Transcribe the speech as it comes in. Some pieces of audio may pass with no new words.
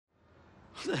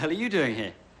What the hell are you doing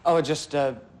here? Oh, I just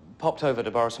popped over to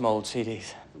borrow some old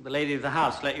CDs. The lady of the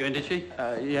house let you in, did she?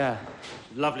 Yeah.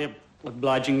 Lovely,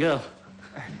 obliging girl.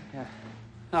 Yeah.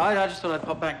 No, I just thought I'd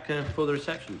pop back before the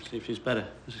reception, see if she's better.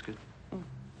 This is good. Mm.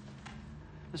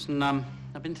 Listen,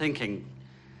 I've been thinking.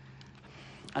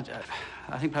 I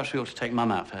think perhaps we ought to take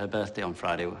Mum out for her birthday on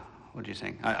Friday. What do you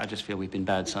think? I just feel we've been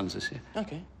bad sons this year.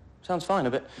 Okay. Sounds fine. A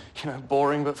bit,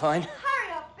 boring, but fine.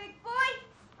 Hurry up, big boy.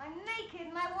 I'm naked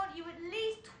and I want you at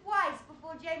least twice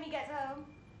before Jamie gets home.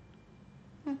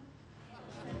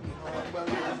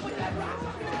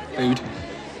 Food?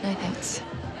 No, thanks.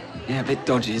 Yeah, a bit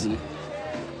dodgy, isn't it?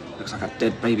 Looks like a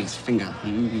dead baby's finger.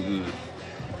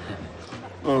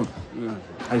 Oh, yeah.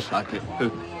 Tastes like it.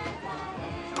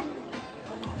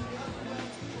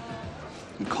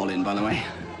 I'm Colin, by the way.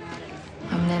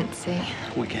 I'm Nancy.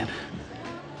 Wicked.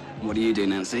 What do you do,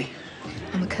 Nancy?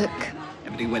 I'm a cook.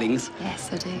 Ever do weddings?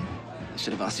 Yes, I do. I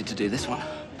should have asked you to do this one.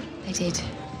 They did.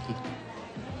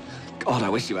 God, I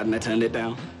wish you hadn't turned it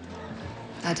down.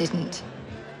 I didn't.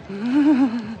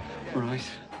 Right.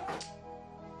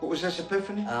 What was this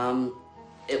epiphany?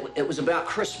 It was about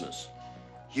Christmas.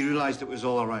 You realised it was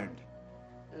all around?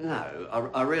 No,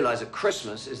 I realised that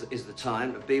Christmas is the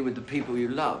time to be with the people you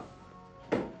love.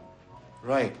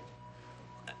 Right.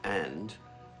 And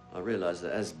I realised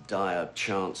that as dire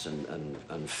chance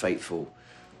and fateful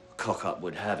cock-up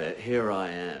would have it, here I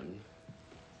am,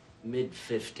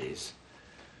 mid-50s,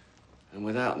 and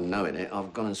without knowing it,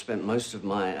 I've gone and spent most of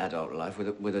my adult life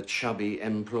with a chubby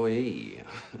employee.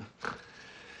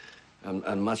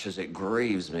 And much as it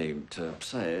grieves me to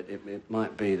say it, it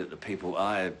might be that the people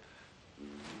I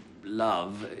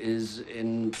love is,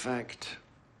 in fact,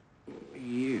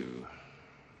 you.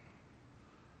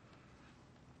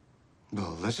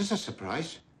 Well, this is a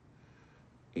surprise.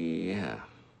 Yeah.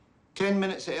 10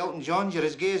 minutes at Elton John's, you're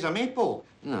as gay as a maple.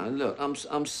 No, look,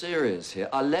 I'm serious here.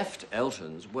 I left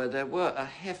Elton's where there were a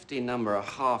hefty number of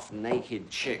half-naked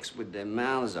chicks with their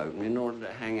mouths open in order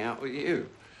to hang out with you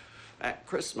at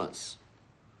Christmas.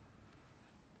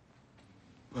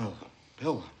 Well,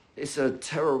 Bill... It's a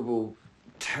terrible,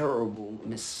 terrible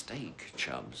mistake,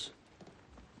 Chubbs.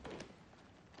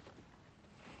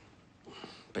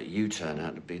 But you turn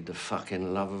out to be the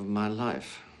fucking love of my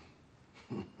life.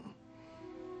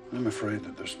 I'm afraid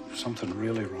that there's something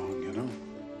really wrong, you know?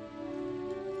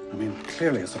 I mean,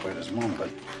 clearly it's about his mum, but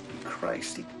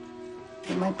Christ,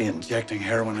 he might be injecting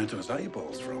heroin into his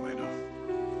eyeballs for all I know.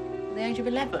 At the age of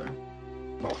 11?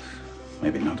 Well,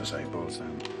 maybe not his eyeballs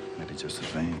then. Maybe just his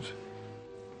veins.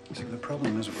 See, the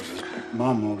problem is, it was his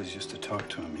mum always used to talk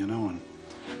to him, you know, and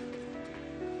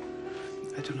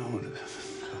I don't know, the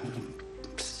whole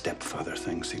stepfather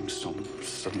thing seems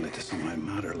suddenly to somehow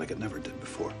matter like it never did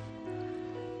before.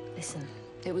 Listen,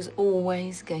 it was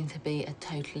always going to be a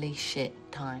totally shit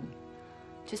time.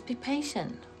 Just be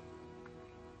patient.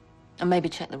 And maybe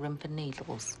check the room for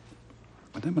needles.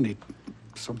 And then when he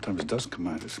sometimes does come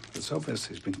out, it's obvious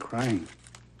he's been crying.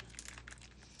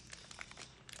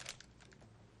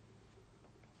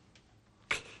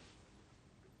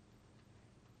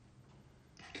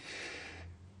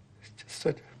 It's just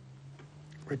such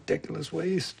ridiculous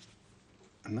ways.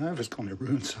 And now it's going to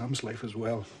ruin Sam's life as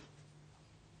well.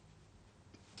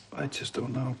 I just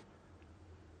don't know.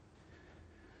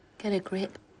 Get a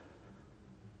grip.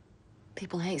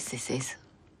 People hate sissies.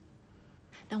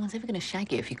 No one's ever going to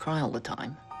shag you if you cry all the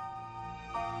time.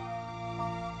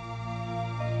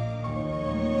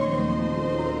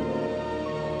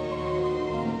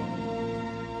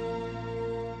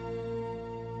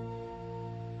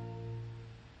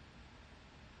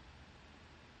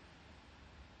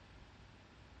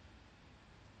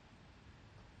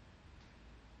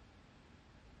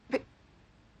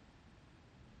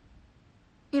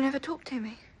 You never talk to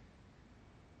me.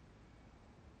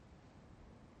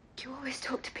 You always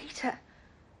talk to Peter.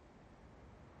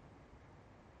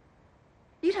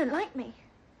 You don't like me.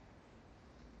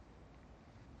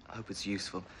 I hope it's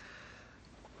useful.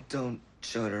 Don't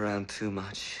show it around too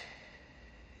much.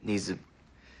 It needs a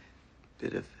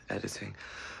bit of editing.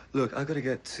 Look, I gotta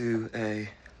get to a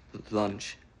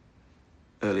lunch.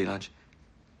 Early lunch.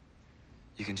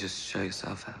 You can just show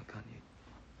yourself out, can't you?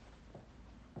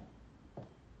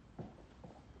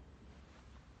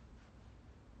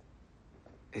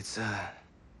 It's a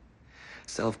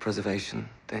self-preservation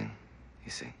thing,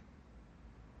 you see.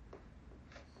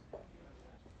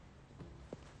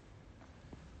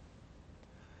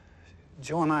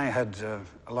 Jo and I had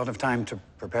a lot of time to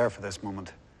prepare for this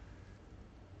moment.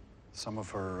 Some of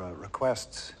her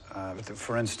requests,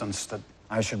 for instance, that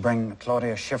I should bring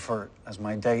Claudia Schiffer as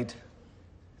my date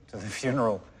to the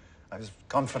funeral, I was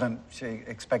confident she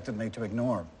expected me to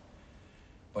ignore.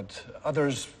 But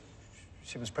others,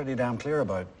 she was pretty damn clear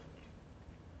about.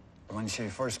 When she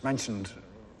first mentioned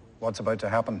what's about to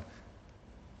happen,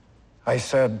 I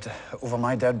said, over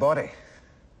my dead body.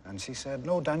 And she said,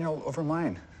 no, Daniel, over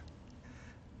mine.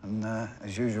 And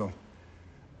as usual,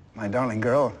 my darling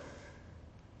girl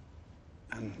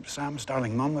and Sam's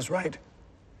darling mum was right.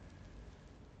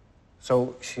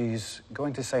 So she's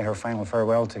going to say her final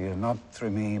farewell to you, not through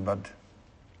me, but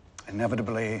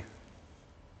inevitably,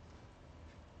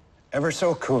 ever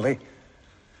so coolly,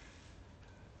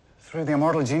 through the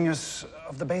immortal genius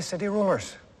of the Bay City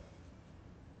Rollers.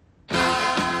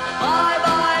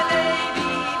 Bye-bye, baby,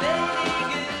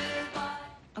 goodbye.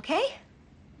 Okay?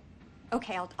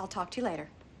 Okay, I'll talk to you later.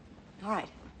 All right.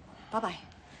 Bye-bye.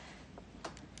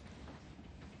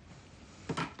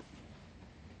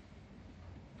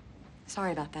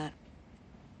 Sorry about that.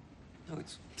 No,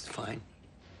 it's fine.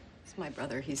 It's my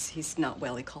brother. He's not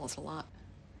well. He calls a lot.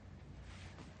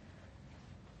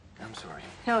 I'm sorry.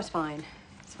 No, it's fine.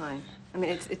 It's fine. I mean,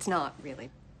 it's not really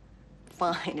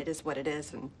fine. It is what it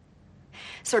is, and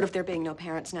sort of there being no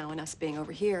parents now and us being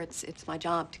over here, it's my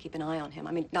job to keep an eye on him.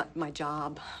 I mean, not my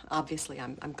job. Obviously,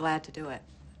 I'm glad to do it.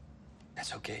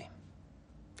 That's okay.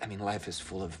 I mean, life is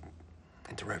full of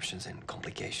interruptions and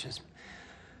complications.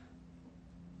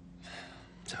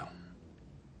 So.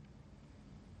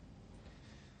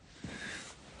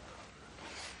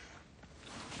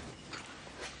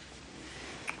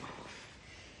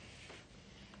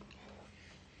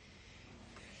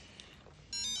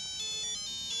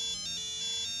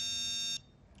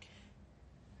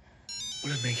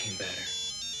 Will it make him better?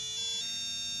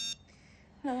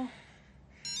 No.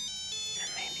 Then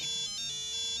maybe.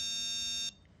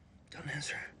 Don't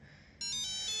answer.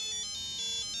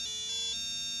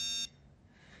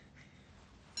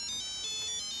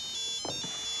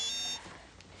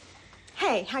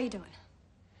 Hey, how you doing?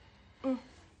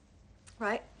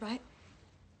 Right.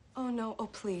 Oh, no. Oh,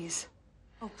 please.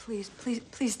 Oh,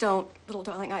 please don't, little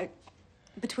darling.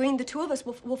 Between the two of us,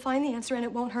 we'll find the answer and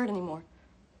it won't hurt anymore.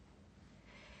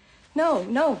 No,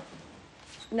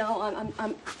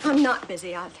 I'm not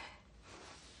busy.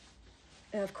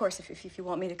 Of course, if you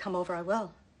want me to come over, I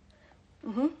will.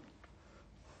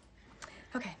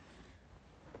 Okay.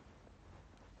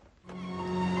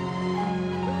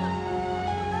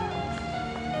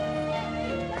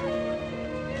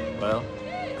 Well,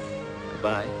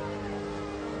 goodbye.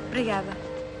 Obrigada.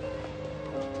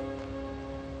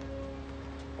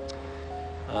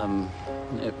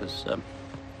 It was,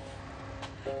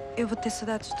 Eu vou ter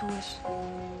saudades tuas.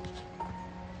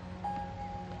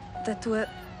 Da tua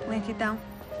lentidão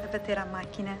a bater à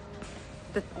máquina.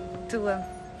 Da tua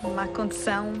má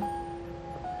condução.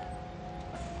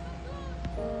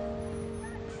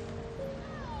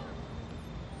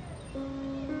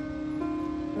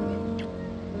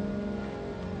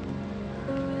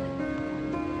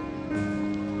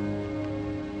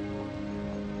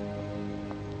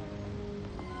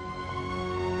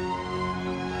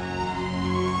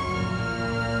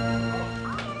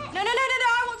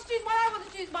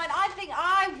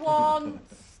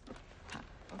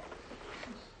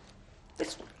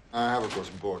 I have, of course,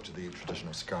 brought the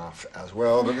traditional scarf as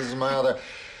well, but this is my other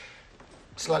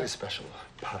slightly special,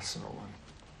 personal one.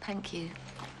 Thank you.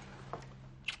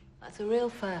 That's a real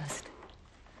first.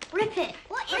 Rip it.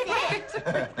 What is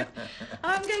it?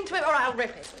 I'm going to... All right, I'll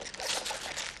rip it.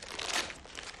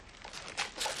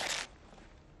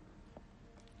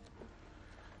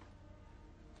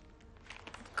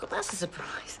 God, that's a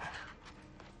surprise.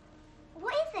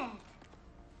 What is it?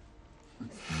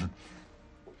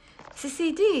 It's a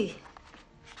CD.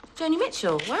 Joni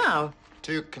Mitchell, wow.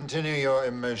 To continue your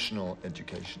emotional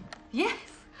education. Yes.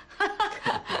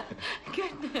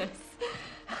 Goodness.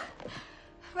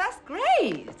 That's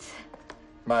great.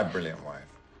 My brilliant wife.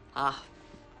 Ah,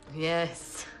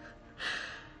 yes.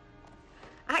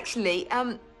 Actually,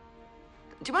 do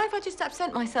you mind if I just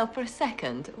absent myself for a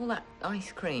second? All that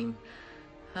ice cream.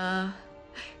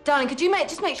 Darling, could you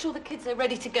just make sure the kids are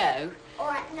ready to go? All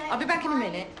right, no. I'll be back in a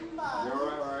minute. You're all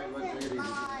right. Take it easy.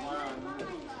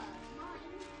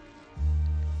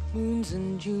 Moons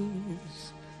and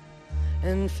Junes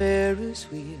and Ferris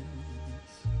wheels,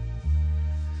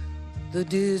 the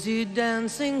dizzy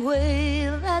dancing way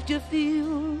that you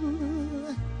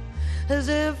feel as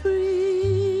every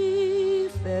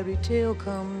fairy tale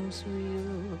comes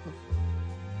real.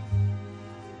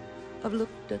 I've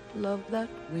looked at love that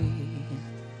way,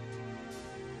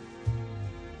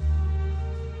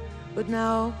 but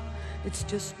now it's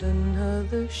just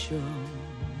another show.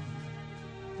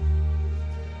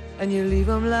 And you leave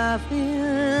them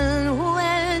laughing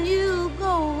when you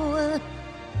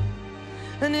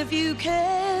And if you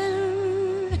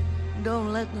can,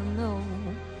 don't let them know.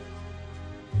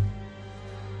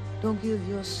 Don't give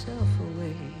yourself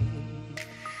away.